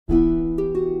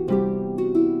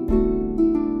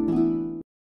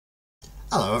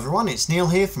everyone, it's Neil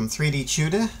here from 3D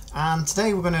Tutor, and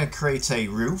today we're going to create a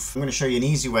roof. I'm going to show you an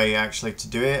easy way actually to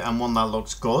do it, and one that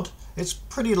looks good. It's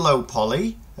pretty low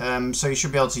poly, so you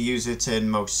should be able to use it in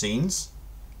most scenes.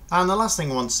 And the last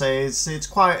thing I want to say is it's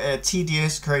quite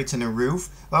tedious creating a roof,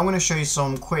 but I'm going to show you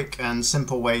some quick and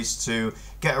simple ways to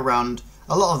get around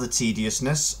a lot of the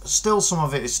tediousness. Still, some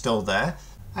of it is still there.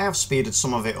 I have speeded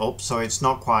some of it up so it's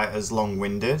not quite as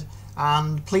long-winded.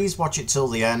 And please watch it till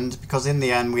the end, because in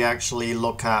the end we actually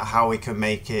look at how we can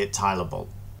make it tileable.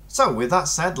 So with that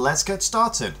said, let's get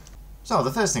started. So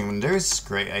the first thing we're going to do is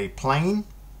create a plane.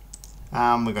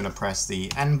 We're going to press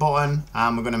the N button,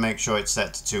 and we're going to make sure it's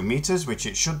set to 2 meters, which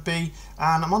it should be.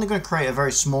 And I'm only going to create a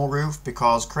very small roof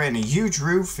because creating a huge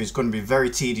roof is going to be very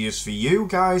tedious for you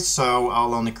guys, so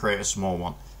I'll only create a small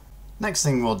one. Next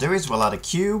thing we'll do is we'll add a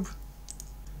cube.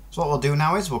 So what we'll do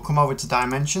now is we'll come over to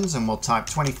dimensions and we'll type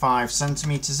 25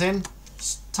 centimeters in,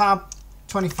 tab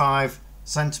 25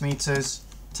 centimeters,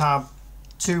 tab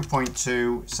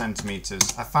 2.2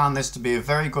 centimeters. I found this to be a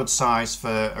very good size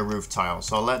for a roof tile.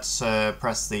 So let's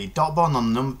press the dot button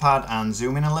on the number pad and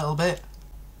zoom in a little bit.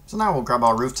 So now we'll grab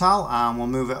our roof tile and we'll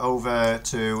move it over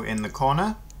to in the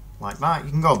corner like that.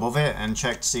 You can go above it and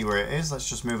check to see where it is. Let's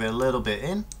just move it a little bit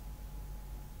in.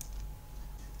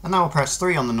 And now we'll press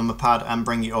 3 on the number pad and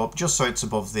bring it up just so it's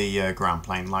above the ground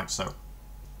plane, like so.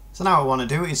 So now what I want to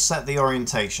do is set the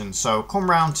orientation. So come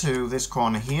round to this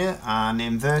corner here and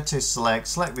in vertex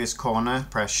select this corner,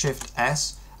 press Shift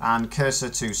S and cursor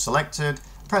to selected,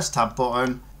 press tab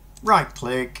button, right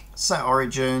click, set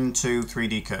origin to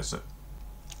 3D cursor.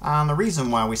 And the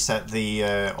reason why we set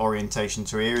the orientation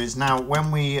to here is now when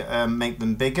we make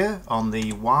them bigger on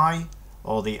the Y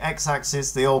or the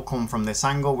x-axis, they all come from this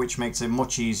angle, which makes it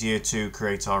much easier to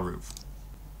create our roof.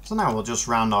 So now we'll just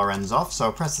round our ends off.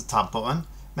 So press the tab button,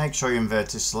 make sure you in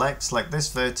vertex select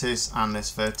this vertex and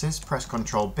this vertex, press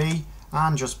Ctrl B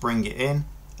and just bring it in,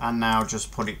 and now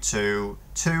just put it to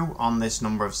 2 on this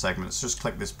number of segments. Just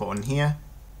click this button here,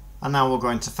 and now we'll go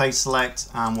into face select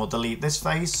and we'll delete this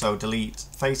face, so delete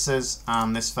faces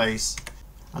and this face,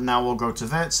 and now we'll go to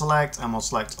vert select and we'll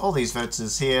select all these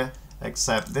vertices here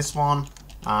except this one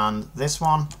and this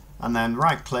one, and then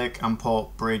right click and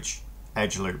put bridge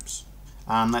edge loops.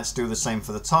 And let's do the same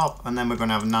for the top, and then we're going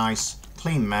to have a nice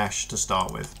clean mesh to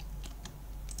start with.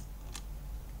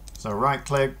 So right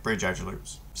click, bridge edge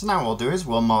loops. So now what we'll do is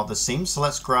we'll mark the seam. So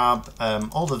let's grab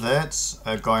all the verts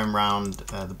going around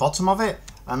the bottom of it,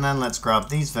 and then let's grab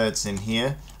these verts in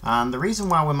here. And the reason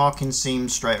why we're marking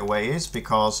seams straight away is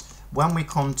because when we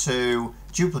come to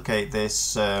duplicate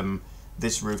this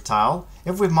this roof tile,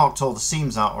 if we've marked all the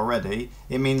seams out already,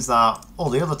 it means that all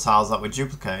the other tiles that we're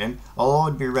duplicating will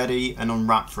already be ready and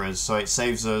unwrapped for us, so it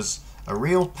saves us a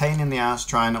real pain in the ass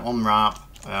trying to unwrap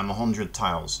 100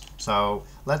 tiles. So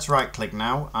let's right click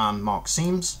now and mark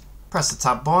seams, press the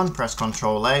tab button, press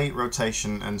Ctrl A,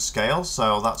 rotation and scale,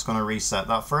 so that's going to reset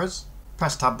that for us.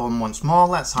 Press tab button once more,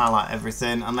 let's highlight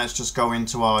everything and let's just go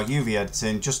into our UV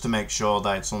editing just to make sure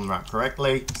that it's unwrapped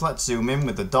correctly. So let's zoom in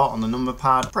with the dot on the number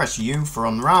pad, press U for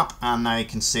unwrap, and now you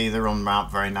can see they're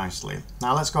unwrapped very nicely.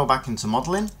 Now let's go back into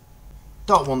modeling,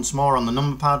 dot once more on the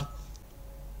number pad,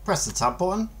 press the tab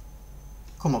button,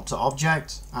 come up to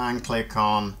object and click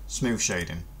on smooth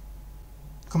shading.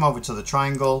 Come over to the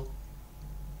triangle,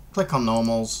 click on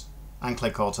normals and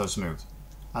click auto smooth.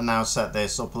 And now set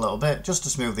this up a little bit just to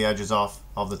smooth the edges off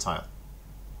of the tile.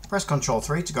 Press Ctrl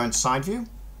 3 to go into side view,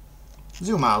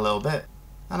 zoom out a little bit,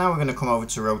 and now we're going to come over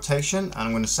to rotation and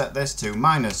I'm going to set this to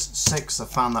 -6. I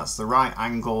found that's the right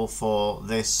angle for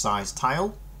this size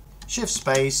tile. Shift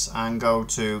space and go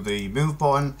to the move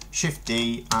button, Shift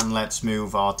D, and let's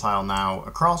move our tile now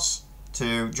across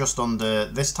to just under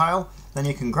this tile. Then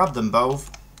you can grab them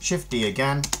both, Shift D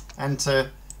again,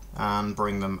 enter, and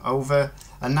bring them over.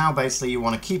 And now basically you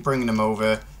want to keep bringing them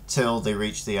over till they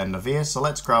reach the end of here. So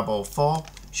let's grab all 4,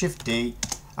 Shift D,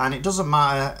 and it doesn't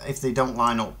matter if they don't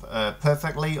line up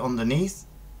perfectly underneath.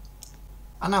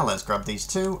 And now let's grab these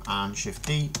 2 and Shift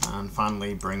D and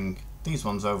finally bring these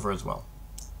ones over as well.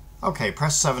 Okay,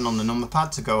 press 7 on the number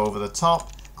pad to go over the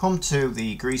top. Come to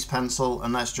the grease pencil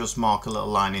and let's just mark a little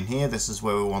line in here. This is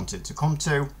where we want it to come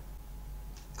to.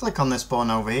 Click on this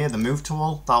button over here, the move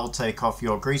tool, that will take off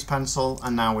your grease pencil,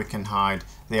 and now we can hide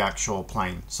the actual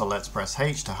plane. So let's press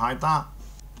H to hide that.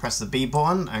 Press the B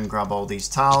button and grab all these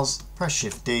tiles, press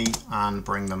Shift D and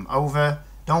bring them over.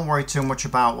 Don't worry too much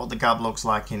about what the gap looks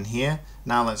like in here.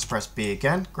 Now let's press B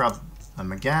again, grab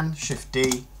them again, Shift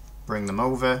D, bring them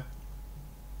over.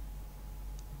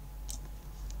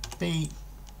 B,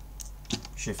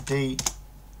 Shift D,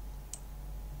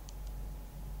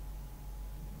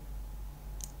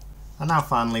 and now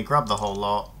finally grab the whole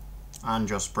lot and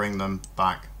just bring them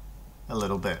back a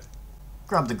little bit.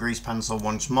 Grab the grease pencil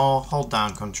once more, hold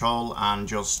down Control and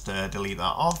just delete that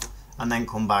off, and then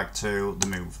come back to the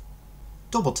move.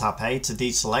 Double tap A to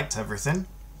deselect everything.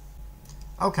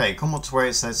 Okay, come up to where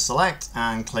it says select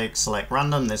and click select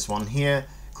random, this one here.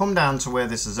 Come down to where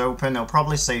this is open, it'll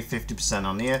probably say 50%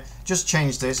 on here. Just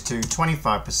change this to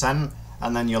 25%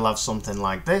 and then you'll have something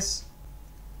like this.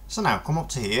 So now come up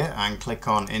to here and click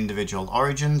on individual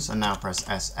origins and now press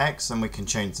SX and we can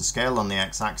change the scale on the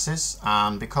X-axis,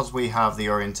 and because we have the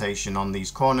orientation on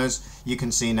these corners you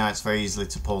can see now it's very easy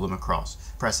to pull them across.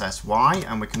 Press SY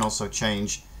and we can also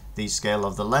change the scale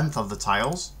of the length of the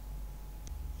tiles.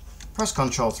 Press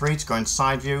Ctrl 3 to go into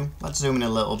side view. Let's zoom in a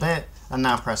little bit and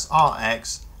now press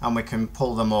RX and we can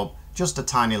pull them up just a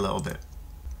tiny little bit.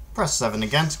 Press 7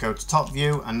 again to go to top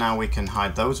view and now we can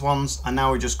hide those ones, and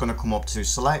now we're just going to come up to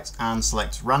select and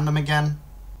select random again,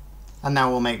 and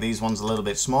now we'll make these ones a little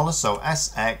bit smaller, so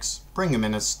SX, bring them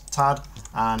in a tad,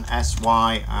 and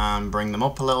SY and bring them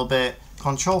up a little bit.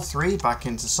 Ctrl 3 back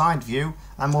into side view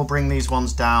and we'll bring these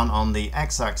ones down on the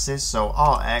X-axis, so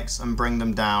RX, and bring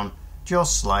them down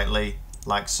just slightly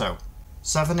like so.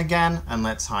 7 again and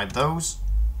let's hide those.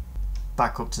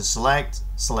 Back up to select,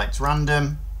 select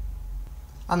random,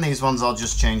 and these ones I'll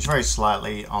just change very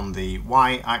slightly on the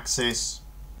Y-axis.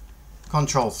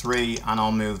 Ctrl 3 and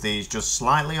I'll move these just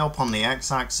slightly up on the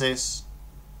X-axis.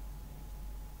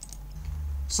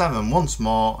 7 once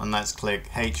more and let's click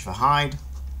H for hide.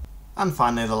 And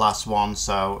finally the last one,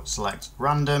 so select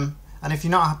random, and if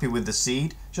you're not happy with the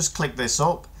seed just click this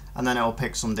up and then it'll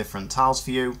pick some different tiles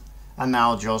for you. And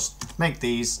now just make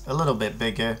these a little bit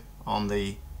bigger on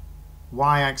the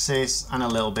Y-axis and a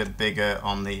little bit bigger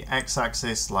on the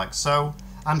X-axis like so,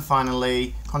 and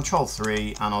finally Ctrl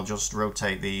 3 and I'll just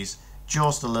rotate these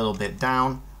just a little bit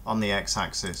down on the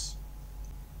X-axis.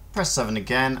 Press 7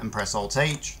 again and press Alt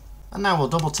H, and now we'll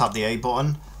double tap the A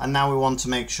button, and now we want to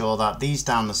make sure that these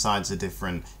down the sides are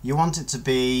different. You want it to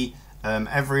be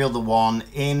every other one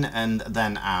in and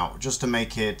then out, just to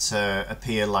make it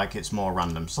appear like it's more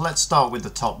random. So let's start with the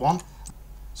top one.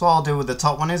 So what I'll do with the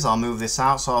top one is I'll move this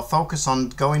out, so I'll focus on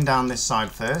going down this side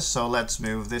first. So let's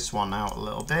move this one out a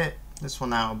little bit, this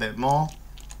one out a bit more,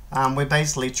 and we're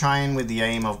basically trying with the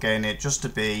aim of getting it just to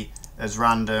be as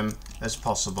random as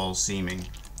possible seeming.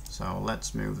 So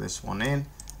let's move this one in,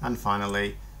 and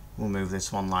finally we'll move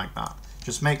this one like that.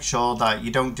 Just make sure that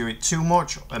you don't do it too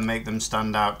much and make them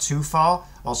stand out too far,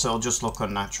 also it'll just look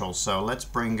unnatural. So let's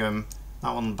bring that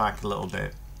one back a little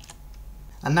bit.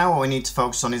 And now what we need to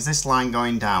focus on is this line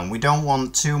going down. We don't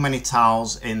want too many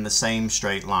tiles in the same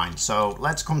straight line. So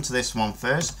let's come to this one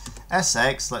first.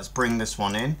 SX, let's bring this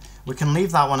one in. We can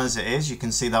leave that one as it is. You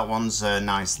can see that one's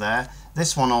nice there.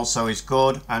 This one also is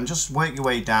good, and just work your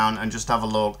way down and just have a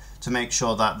look to make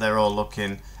sure that they're all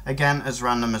looking, again, as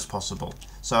random as possible.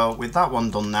 So with that one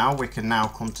done now, we can now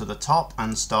come to the top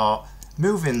and start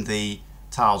moving the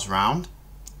tiles round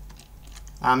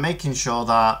and making sure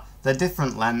that they're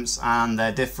different lengths and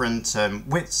they're different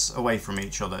widths away from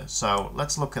each other. So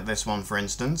let's look at this one for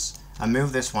instance and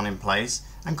move this one in place,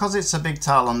 and because it's a big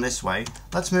tile on this way,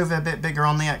 let's move it a bit bigger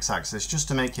on the X-axis just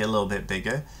to make it a little bit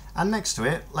bigger, and next to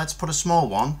it let's put a small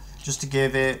one just to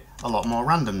give it a lot more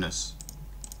randomness.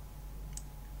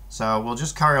 So we'll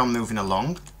just carry on moving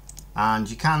along, and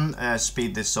you can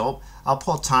speed this up. I'll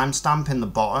put a timestamp in the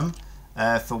bottom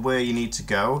for where you need to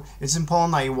go. It's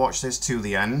important that you watch this to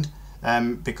the end,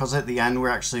 because at the end we're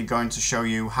actually going to show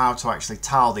you how to actually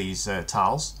tile these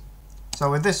tiles. So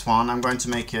with this one I'm going to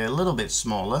make it a little bit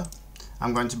smaller.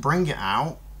 I'm going to bring it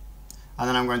out, and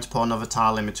then I'm going to put another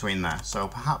tile in between there, so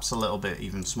perhaps a little bit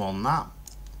even smaller than that,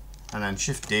 and then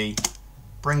Shift D,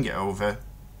 bring it over,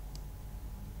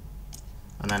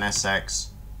 and then SX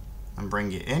and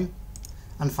bring it in,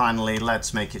 and finally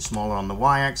let's make it smaller on the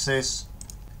Y-axis,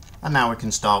 and now we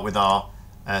can start with our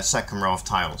second row of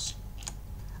tiles.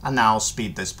 And now I'll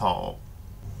speed this part up.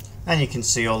 And you can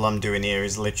see all I'm doing here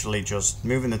is literally just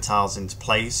moving the tiles into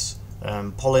place,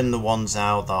 pulling the ones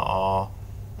out that are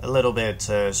a little bit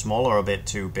small or a bit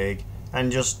too big,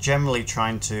 and just generally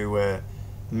trying to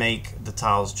make the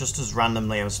tiles just as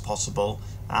randomly as possible,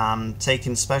 and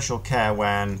taking special care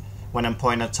when I'm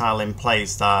putting a tile in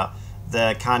place that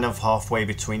they're kind of halfway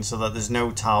between, so that there's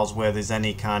no tiles where there's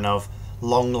any kind of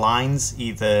long lines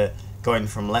either going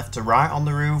from left to right on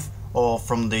the roof or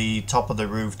from the top of the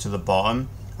roof to the bottom.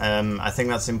 I think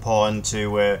that's important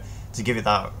to give it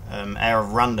that air of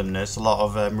randomness. A lot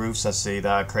of roofs I see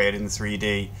that are created in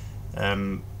 3D,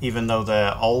 even though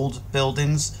they're old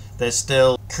buildings, they're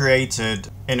still created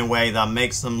in a way that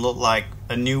makes them look like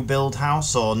a new build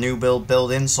house or new build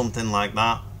building, something like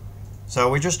that. So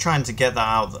we're just trying to get that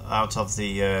out of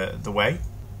the way.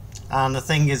 And the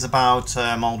thing is about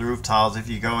old roof tiles, if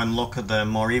you go and look at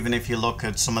them, or even if you look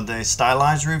at some of the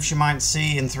stylized roofs you might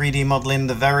see in 3D modeling,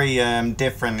 they're very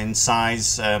different in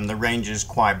size. The range is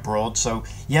quite broad, so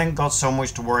you ain't got so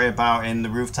much to worry about in the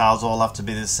roof tiles. All have to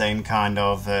be the same kind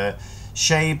of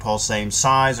shape or same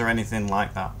size or anything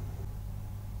like that.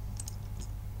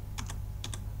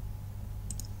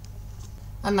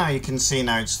 And now you can see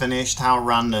now it's finished how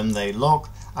random they look.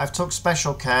 I've took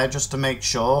special care just to make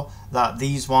sure that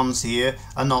these ones here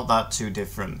are not that too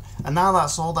different. And now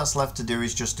that's all that's left to do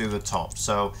is just do the top.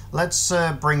 So let's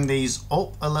bring these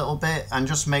up a little bit and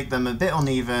just make them a bit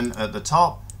uneven at the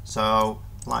top. So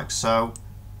like so.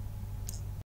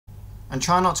 And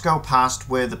try not to go past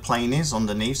where the plane is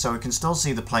underneath, so we can still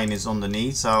see the plane is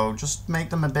underneath. So just make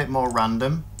them a bit more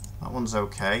random. That one's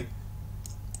okay.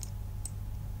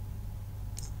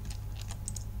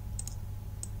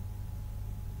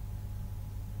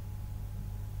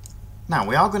 Now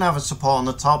we are going to have a support on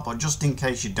the top, but just in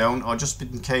case you don't, or just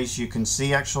in case you can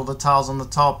see actual the tiles on the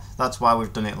top, that's why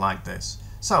we've done it like this.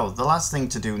 So the last thing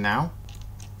to do now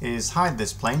is hide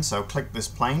this plane, so click this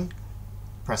plane,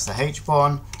 press the H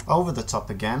button, over the top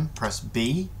again, press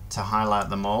B to highlight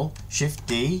them all, Shift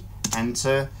D,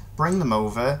 enter, bring them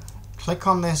over, click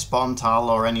on this bottom tile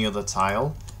or any other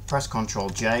tile, press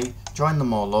Ctrl J, join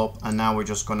them all up, and now we're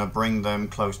just going to bring them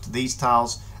close to these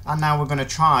tiles. And now we're going to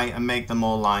try and make them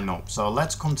all line up. So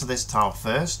let's come to this tile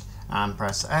first and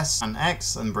press S and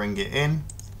X and bring it in.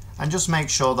 And just make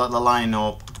sure that they line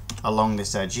up along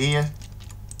this edge here.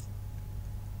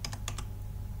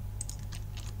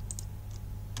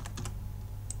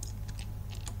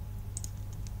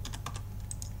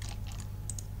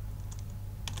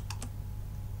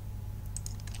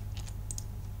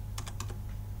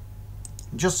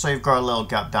 Just so you've got a little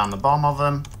gap down the bottom of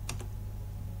them.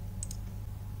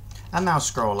 And now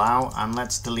scroll out and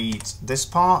let's delete this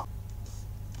part,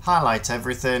 highlight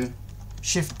everything,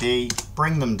 Shift D,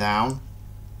 bring them down,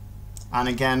 and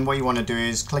again what you want to do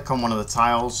is click on one of the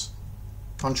tiles,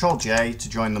 Ctrl J to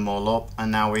join them all up,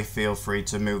 and now we feel free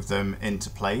to move them into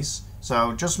place.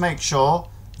 So just make sure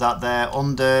that they're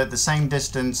under the same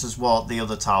distance as what the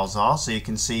other tiles are, so you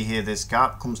can see here this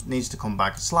gap needs to come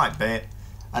back a slight bit,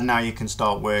 and now you can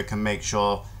start work and make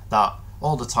sure that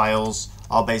all the tiles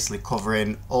are basically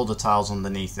covering all the tiles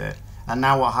underneath it. And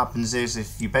now what happens is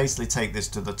if you basically take this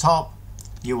to the top,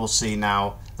 you will see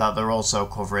now that they're also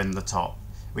covering the top,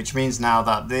 which means now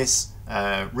that this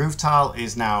roof tile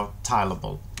is now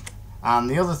tileable. And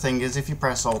the other thing is if you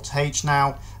press Alt H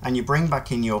now and you bring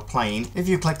back in your plane, if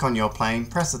you click on your plane,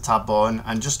 press the tab button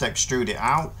and just extrude it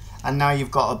out, and now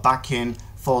you've got a backing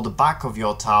for the back of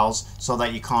your tiles so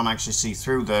that you can't actually see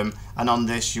through them, and on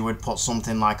this you would put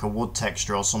something like a wood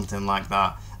texture or something like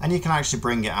that, and you can actually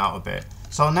bring it out a bit.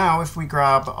 So now if we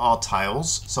grab our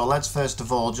tiles, so let's first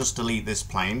of all just delete this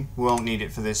plane, we won't need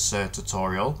it for this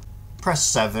tutorial, press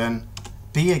 7,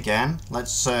 B again,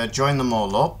 let's join them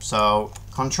all up, so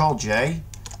Ctrl J,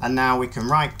 and now we can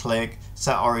right click,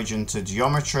 set origin to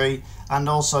geometry, and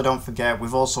also don't forget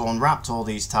we've also unwrapped all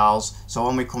these tiles, so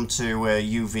when we come to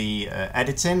UV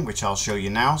editing, which I'll show you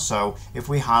now, so if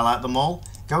we highlight them all,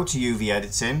 go to UV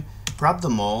editing, grab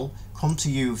them all, come to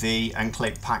UV and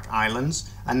click pack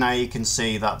islands, and now you can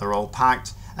see that they're all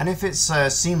packed. And if it's a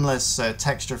seamless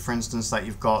texture for instance that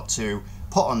you've got to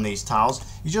put on these tiles,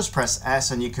 you just press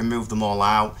S and you can move them all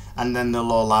out, and then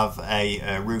they'll all have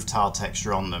a roof tile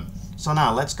texture on them. So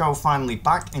now let's go finally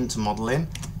back into modeling,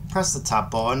 press the tab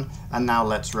button, and now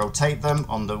let's rotate them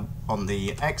on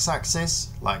the x-axis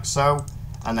like so,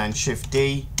 and then Shift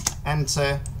D,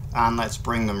 enter, and let's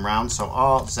bring them round, so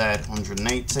RZ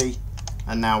 180,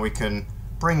 and now we can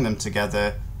bring them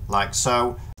together like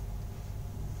so,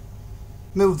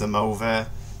 move them over,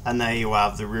 and there you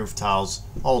have the roof tiles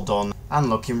all done and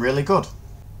looking really good.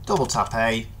 Double tap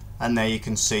A, and there you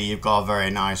can see you've got a very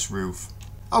nice roof.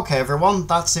 Okay everyone,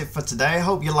 that's it for today. I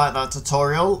hope you liked that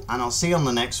tutorial, and I'll see you on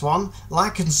the next one.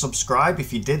 Like and subscribe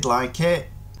if you did like it,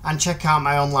 and check out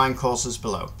my online courses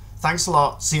below. Thanks a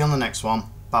lot, see you on the next one.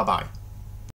 Bye bye.